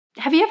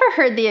Have you ever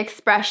heard the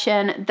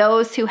expression,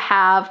 those who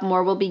have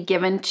more will be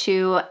given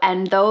to,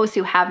 and those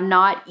who have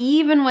not,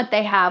 even what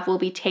they have, will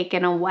be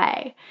taken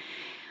away?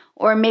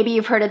 Or maybe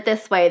you've heard it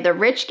this way, the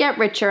rich get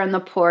richer and the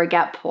poor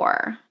get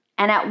poorer.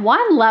 And at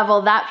one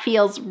level, that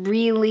feels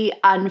really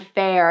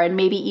unfair and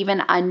maybe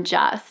even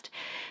unjust.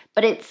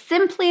 But it's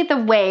simply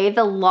the way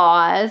the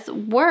laws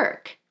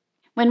work.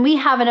 When we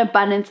have an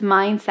abundance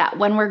mindset,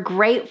 when we're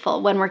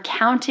grateful, when we're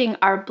counting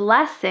our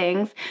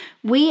blessings,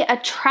 we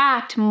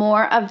attract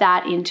more of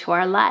that into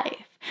our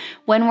life.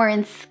 When we're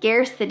in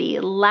scarcity,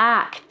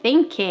 lack,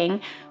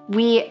 thinking,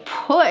 we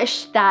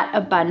push that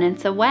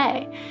abundance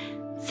away.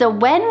 So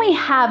when we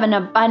have an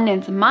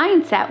abundance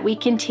mindset, we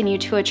continue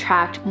to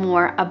attract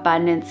more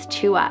abundance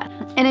to us.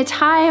 In a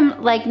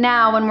time like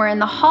now, when we're in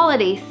the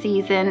holiday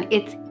season,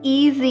 it's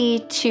easy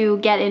to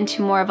get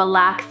into more of a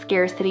lack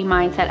scarcity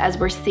mindset as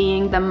we're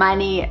seeing the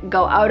money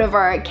go out of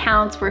our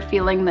accounts. We're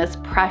feeling this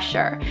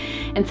pressure.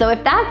 And so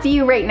if that's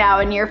you right now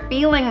and you're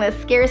feeling this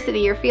scarcity,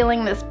 you're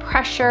feeling this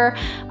pressure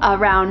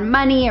around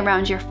money,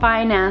 around your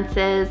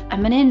finances, I'm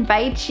going to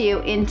invite you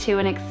into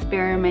an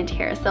experiment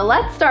here. So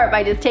let's start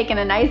by just taking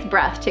a nice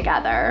breath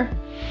together.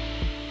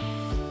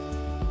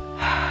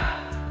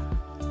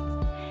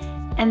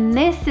 And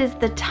this is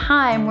the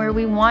time where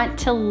we want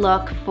to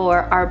look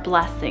for our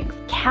blessings,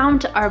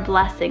 count our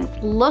blessings,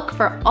 look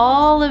for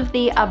all of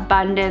the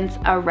abundance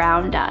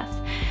around us.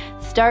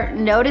 Start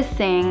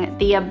noticing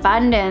the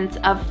abundance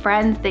of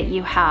friends that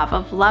you have,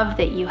 of love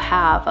that you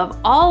have, of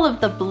all of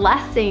the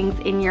blessings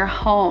in your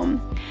home.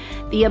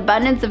 The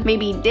abundance of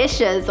maybe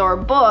dishes or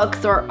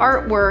books or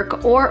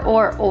artwork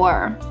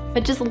or.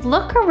 But just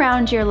look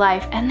around your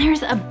life and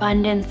there's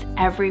abundance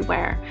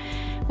everywhere.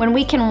 When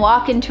we can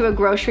walk into a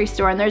grocery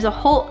store and there's a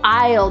whole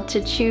aisle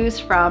to choose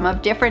from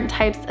of different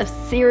types of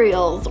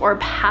cereals or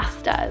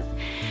pastas,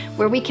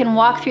 where we can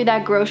walk through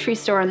that grocery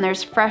store and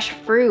there's fresh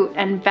fruit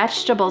and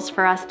vegetables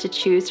for us to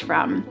choose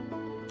from.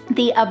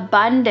 The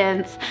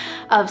abundance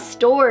of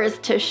stores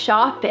to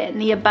shop in,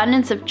 the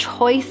abundance of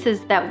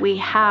choices that we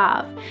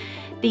have.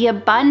 The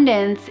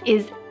abundance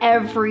is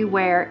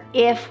everywhere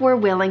if we're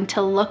willing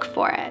to look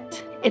for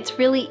it. It's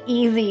really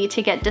easy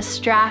to get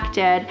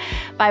distracted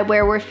by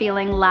where we're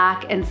feeling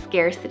lack and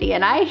scarcity.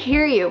 And I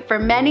hear you. For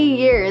many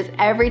years,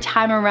 every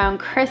time around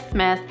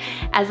Christmas,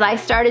 as I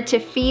started to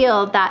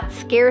feel that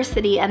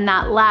scarcity and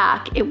that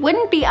lack, it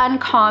wouldn't be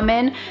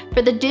uncommon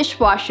for the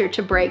dishwasher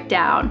to break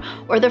down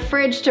or the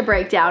fridge to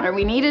break down or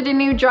we needed a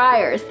new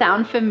dryer.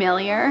 Sound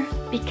familiar?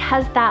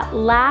 Because that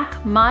lack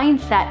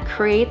mindset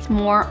creates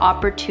more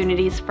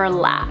opportunities for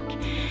lack.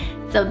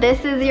 So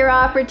this is your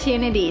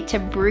opportunity to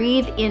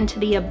breathe into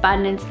the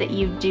abundance that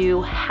you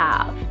do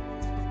have.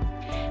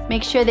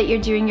 Make sure that you're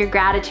doing your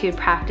gratitude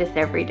practice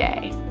every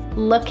day.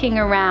 Looking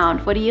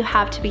around, what do you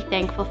have to be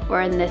thankful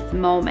for in this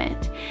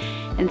moment?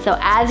 And so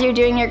as you're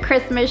doing your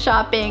Christmas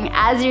shopping,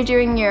 as you're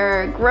doing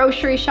your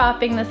grocery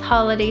shopping this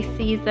holiday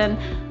season,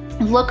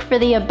 look for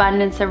the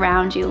abundance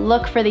around you,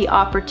 look for the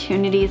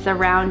opportunities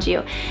around you,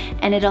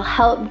 and it'll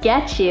help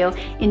get you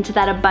into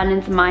that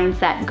abundance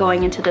mindset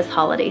going into this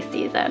holiday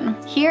season.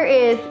 Here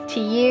is to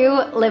you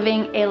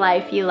living a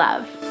life you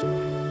love.